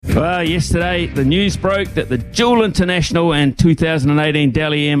Well, yesterday the news broke that the dual international and 2018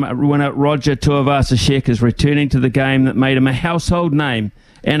 Dally M winner Roger Tuivasa-Sheck is returning to the game that made him a household name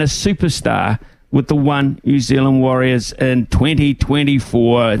and a superstar with the One New Zealand Warriors in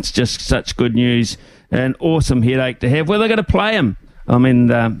 2024. It's just such good news. An awesome headache to have. Where they're going to play him? I mean,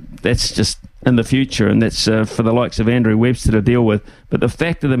 that's just in the future, and that's for the likes of Andrew Webster to deal with. But the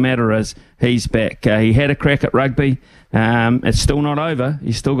fact of the matter is, he's back. He had a crack at rugby. It's still not over.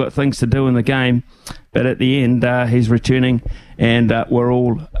 He's still got things to do in the game. But at the end, he's returning, and we're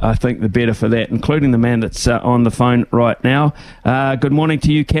all, I think, the better for that, including the man that's on the phone right now. Good morning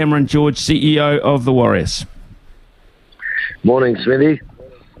to you, Cameron George, CEO of the Warriors. Morning, Smithy.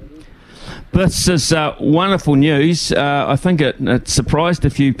 This is wonderful news. I think it surprised a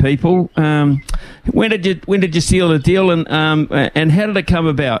few people. When did you seal the deal, and how did it come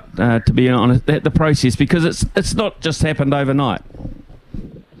about? To be honest, the process, because it's not just happened overnight.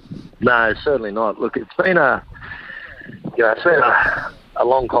 No, certainly not. Look, it's been a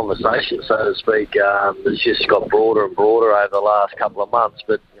long conversation, so to speak. It's just got broader and broader over the last couple of months.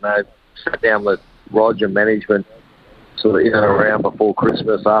 But sat down with Roger management sort of in and around before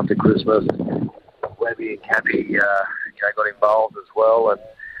Christmas, after Christmas. Webby and Cappy got involved as well,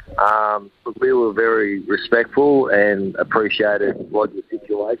 and we were very respectful and appreciated Roger's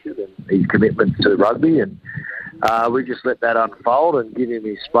situation and his commitment to rugby, and we just let that unfold and give him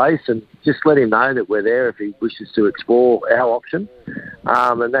his space and just let him know that we're there if he wishes to explore our option,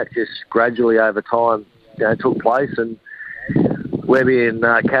 and that just gradually over time took place, and Webby and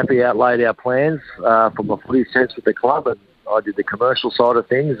Cappy outlaid our plans from a footy sense with the club, and I did the commercial side of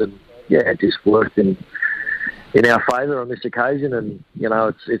things, and it just worked in our favour on this occasion, and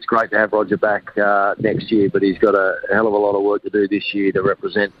it's great to have Roger back next year, but he's got a hell of a lot of work to do this year to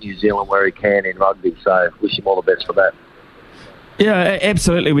represent New Zealand where he can in rugby, so wish him all the best for that. Yeah,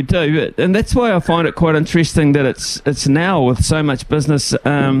 absolutely we do, and that's why I find it quite interesting that it's now with so much business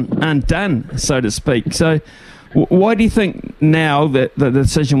undone, so to speak. So why do you think now that the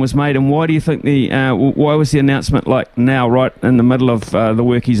decision was made, and why do you think why was the announcement like now, right in the middle of the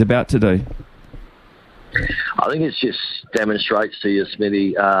work he's about to do? I think it just demonstrates to you,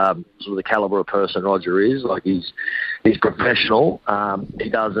 Smithy, sort of the calibre of person Roger is. Like he's professional. He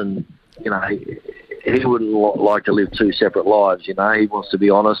doesn't, he wouldn't like to live two separate lives. He wants to be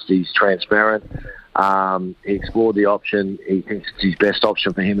honest. He's transparent. He explored the option. He thinks it's his best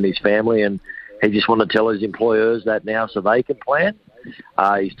option for him and his family, and he just wanted to tell his employers that now so they can plan.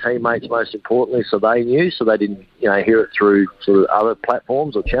 His teammates, most importantly, so they knew, so they didn't, hear it through sort of other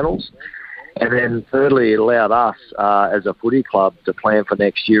platforms or channels. And then thirdly, it allowed us as a footy club to plan for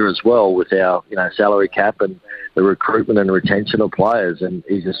next year as well with our, salary cap and the recruitment and retention of players. And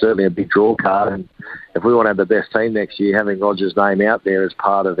he's certainly a big draw card. And if we want to have the best team next year, having Roger's name out there as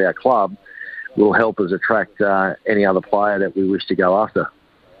part of our club will help us attract any other player that we wish to go after.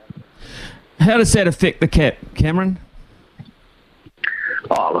 How does that affect the cap, Cameron?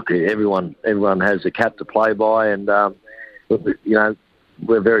 Oh, look, everyone has a cap to play by, and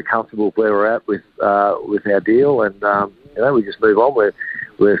we're very comfortable with where we're at with our deal, and we just move on.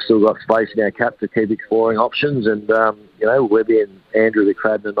 We've still got space in our cap to keep exploring options, and Webby and Andrew the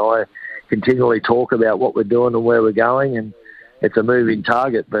Crad and I continually talk about what we're doing and where we're going, and it's a moving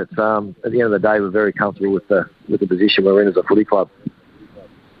target. But at the end of the day, we're very comfortable with the position we're in as a footy club.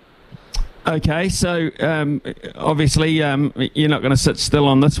 Okay, so obviously you're not going to sit still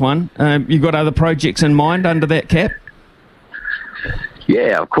on this one. You've got other projects in mind under that cap?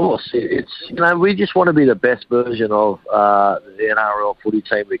 Yeah, of course. It's we just want to be the best version of the NRL footy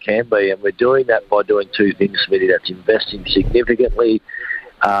team we can be, and we're doing that by doing two things, Smithy. That's investing significantly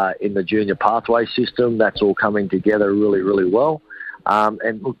in the junior pathway system. That's all coming together really, really well.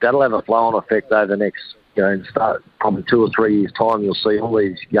 And look, that'll have a flow-on effect over the next, start probably 2 or 3 years' time. You'll see all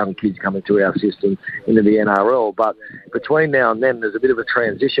these young kids coming to our system into the NRL. But between now and then, there's a bit of a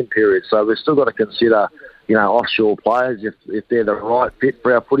transition period. So we've still got to consider, offshore players if they're the right fit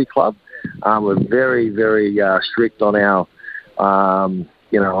for our footy club. We're very, very strict on our, on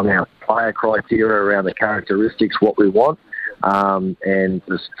our player criteria around the characteristics, what we want, and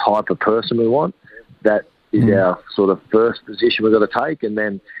the type of person we want. That is our sort of first position we've got to take, and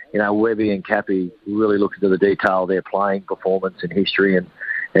then Webby and Cappy really look into the detail of their playing performance and history and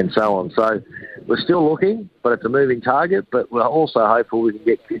so on. So we're still looking, but it's a moving target, but we're also hopeful we can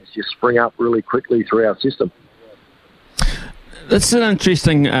get kids just spring up really quickly through our system. That's an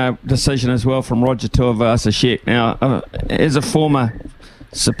interesting decision as well from Roger Tuivasa-Sheck. Now, as a former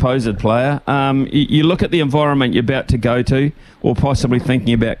supposed player, you look at the environment you're about to go to, or possibly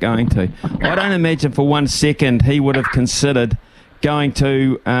thinking about going to. I don't imagine for 1 second he would have considered going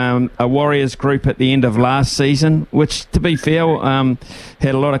to a Warriors group at the end of last season, which, to be fair,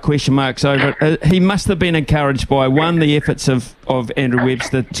 had a lot of question marks over it. He must have been encouraged by, one, the efforts of Andrew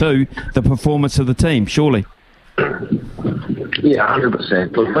Webster, two, the performance of the team, surely. Yeah,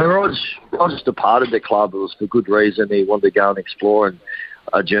 100%. Look, when Rog departed the club, it was for good reason. He wanted to go and explore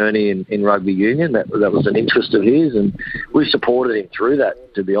a journey in rugby union. That was an interest of his, and we supported him through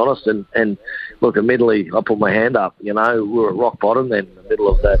that, to be honest. And look, admittedly, I put my hand up. You know, we were at rock bottom then, in the middle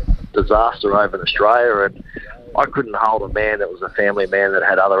of that disaster over in Australia, and I couldn't hold a man that was a family man that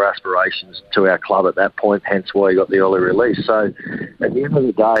had other aspirations to our club at that point, hence why he got the early release. So at the end of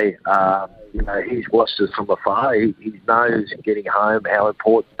the day, you know, he's watched us from afar. He knows getting home how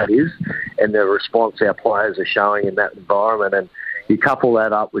important that is, and the response our players are showing in that environment. And you couple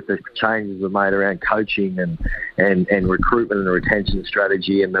that up with the changes we've made around coaching and recruitment and retention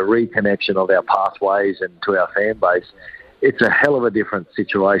strategy and the reconnection of our pathways and to our fan base, it's a hell of a different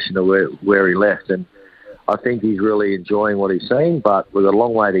situation to where he left. And I think he's really enjoying what he's seeing, but we've got a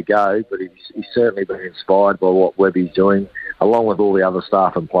long way to go. But he's certainly been inspired by what Webby's doing, along with all the other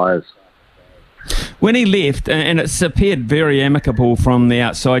staff and players. When he left, and it's appeared very amicable from the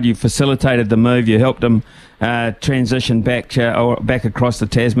outside, you facilitated the move, you helped him transition back across the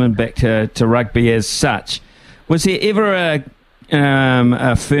Tasman, back to rugby as such. Was there ever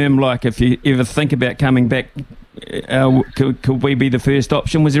a firm, like, if you ever think about coming back, could we be the first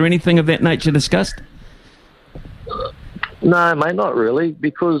option? Was there anything of that nature discussed? No, mate, not really,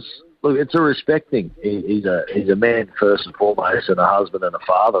 because look, it's a respect thing. He's a man first and foremost, and a husband and a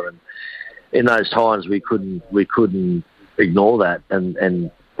father, and in those times we couldn't ignore that, and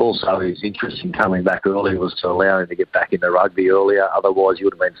also his interest in coming back early was to allow him to get back into rugby earlier. Otherwise, he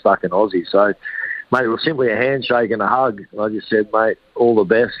would have been stuck in Aussie. So, mate, it was simply a handshake and a hug. And I just said, mate, all the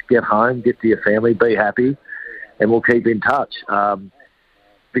best. Get home, get to your family, be happy, and we'll keep in touch.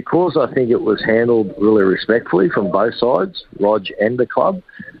 Because I think it was handled really respectfully from both sides, Rog and the club,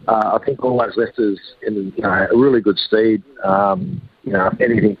 I think always left us in a really good stead. If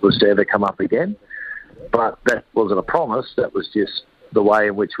anything was to ever come up again. But that wasn't a promise. That was just the way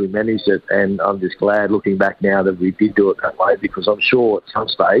in which we managed it. And I'm just glad, looking back now, that we did do it that way, because I'm sure at some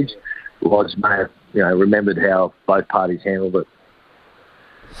stage Rog may have remembered how both parties handled it.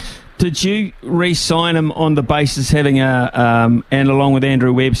 Did you re-sign him on the basis having and along with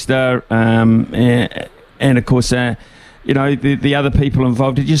Andrew Webster and of course the other people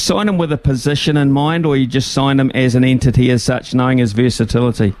involved, did you sign him with a position in mind, or you just signed him as an entity as such, knowing his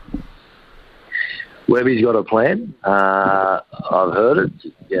versatility? Webby's got a plan. I've heard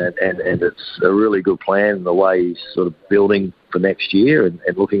it, and it's a really good plan, the way he's sort of building for next year and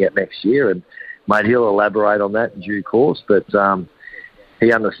looking at next year. And, mate, he'll elaborate on that in due course, but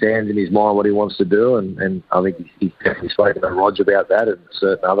he understands in his mind what he wants to do, and I think he's definitely spoken to Rog about that and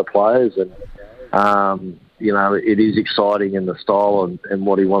certain other players. And, it is exciting in the style and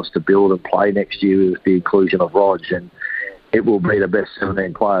what he wants to build and play next year with the inclusion of Rog. And it will be the best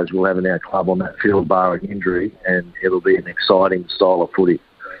 17 players we'll have in our club on that field, barring injury, and it'll be an exciting style of footy.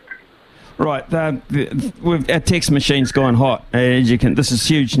 Right, our text machine's gone hot. This is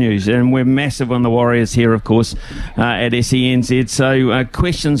huge news, and we're massive on the Warriors here, of course, at SENZ. So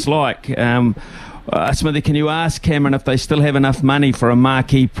questions like, Smithy, can you ask Cameron if they still have enough money for a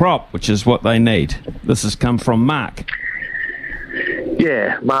marquee prop, which is what they need? This has come from Mark.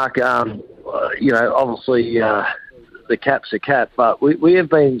 Yeah, Mark, obviously the cap's a cap, but we have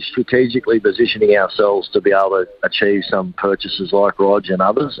been strategically positioning ourselves to be able to achieve some purchases like Rog and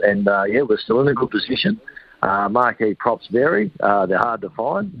others, and we're still in a good position. Marquee props vary. They're hard to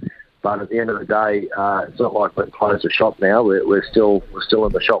find, but at the end of the day, it's not like we've closed the shop now. We're still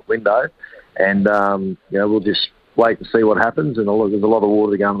in the shop window, and we'll just wait and see what happens. And there's a lot of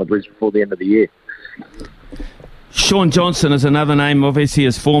water to go on the bridge before the end of the year. Sean Johnson is another name. Obviously,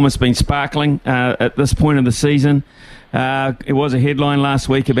 his form has been sparkling at this point of the season. It was a headline last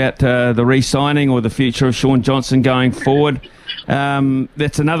week about the re-signing or the future of Sean Johnson going forward.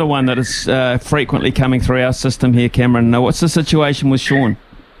 That's another one that is frequently coming through our system here, Cameron. Now, what's the situation with Sean?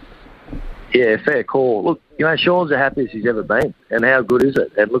 Yeah, fair call. Look, Sean's the happiest he's ever been, and how good is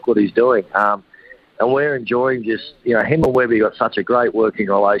it? And look what he's doing. And we're enjoying just, him and Webby got such a great working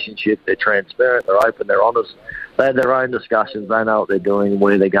relationship. They're transparent, they're open, they're honest. They have their own discussions. They know what they're doing,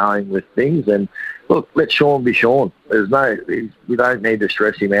 where they're going with things. And look, let Sean be Sean. We don't need to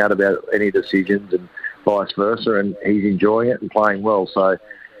stress him out about any decisions and vice versa. And he's enjoying it and playing well. So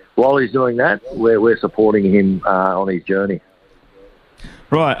while he's doing that, we're supporting him on his journey.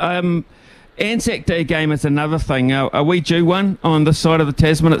 Right. Anzac Day game is another thing. Are we due one on this side of the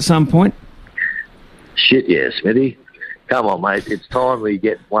Tasman at some point? Shit, yeah, Smithy. Come on, mate. It's time we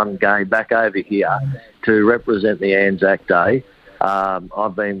get one game back over here to represent the Anzac Day.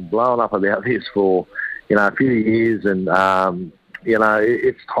 I've been blowing up about this for, a few years, and,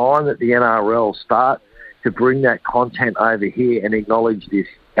 it's time that the NRL start to bring that content over here and acknowledge this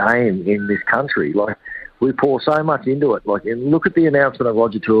game in this country. Like, we pour so much into it. Like, and look at the announcement of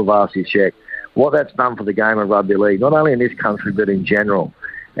Roger Tuivasa-Sheck, what that's done for the game of rugby league, not only in this country but in general.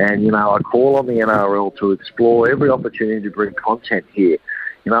 And, I call on the NRL to explore every opportunity to bring content here.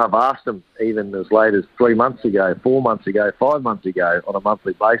 I've asked them even as late as 3 months ago, 4 months ago, 5 months ago on a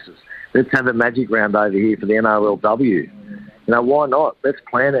monthly basis. Let's have a magic round over here for the NRLW. Why not? Let's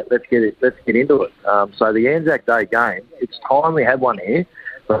plan it. Let's get into it. So the Anzac Day game, it's time we have one here.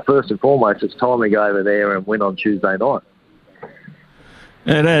 But first and foremost, it's time we go over there and win on Tuesday night.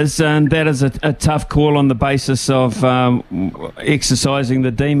 It is, and that is a tough call on the basis of exercising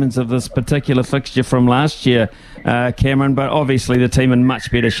the demons of this particular fixture from last year, Cameron, but obviously the team in much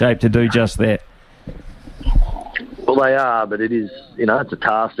better shape to do just that. Well, they are, but it is, it's a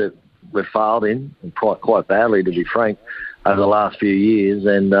task that we've failed in, and quite badly, to be frank, over the last few years.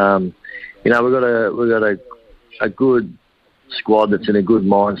 And, we've got a good squad that's in a good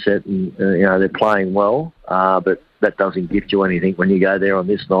mindset, and, they're playing well, but that doesn't gift you anything when you go there on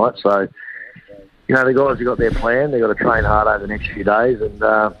this night. So, the guys have got their plan. They've got to train hard over the next few days and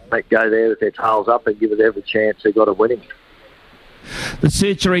go there with their tails up and give it every chance they've got of winning. The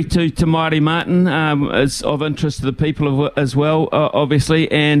surgery to Mighty Martin is of interest to the people as well,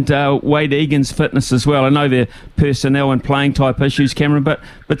 obviously, and Wade Egan's fitness as well. I know they're personnel and playing type issues, Cameron, but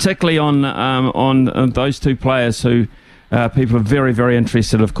particularly on those two players who people are very, very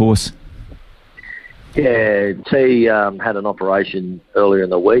interested, of course. Yeah, T had an operation earlier in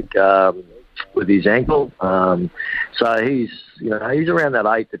the week with his ankle, so he's around that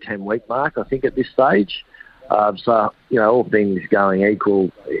 8 to 10 week mark, I think, at this stage. So all things going equal,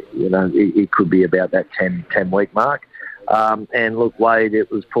 it could be about that 10 week mark. And look, Wade,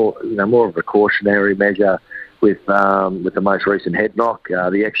 it was more of a cautionary measure with the most recent head knock,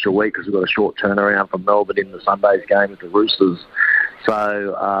 the extra week because we've got a short turnaround from Melbourne in the Sunday's game with the Roosters.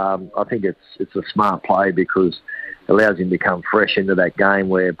 So I think it's a smart play because it allows him to come fresh into that game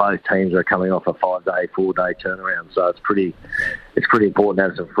where both teams are coming off a 5-day, 4-day turnaround. So it's pretty important to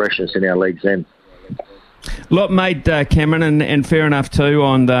have some freshness in our legs then. Lot made, Cameron, and fair enough too,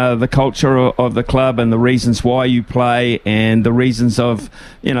 on the culture of the club and the reasons why you play and the reasons of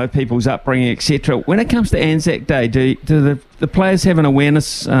people's upbringing, etc. When it comes to Anzac Day, do the players have an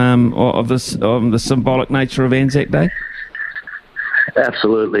awareness of the symbolic nature of Anzac Day?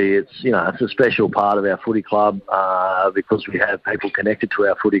 Absolutely, it's a special part of our footy club because we have people connected to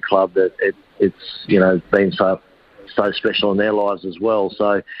our footy club that it's been so special in their lives as well.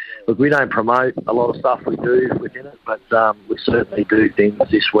 So, look, we don't promote a lot of stuff we do within it, but we certainly do things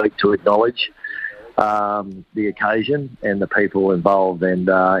this week to acknowledge the occasion and the people involved, and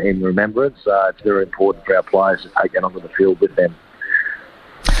in remembrance. It's very important for our players to take that onto the field with them.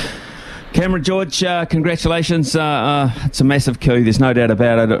 Cameron George, congratulations. It's a massive coup, there's no doubt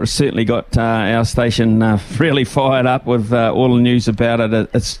about it. It certainly got our station really fired up with all the news about it.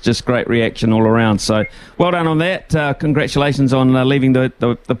 It's just great reaction all around. So well done on that. Congratulations on leaving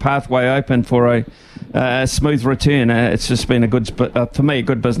the pathway open for a smooth return. It's just been for me, a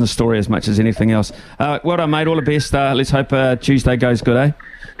good business story as much as anything else. Well done, mate. All the best. Let's hope Tuesday goes good, eh?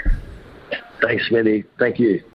 Thanks, Smithy. Thank you.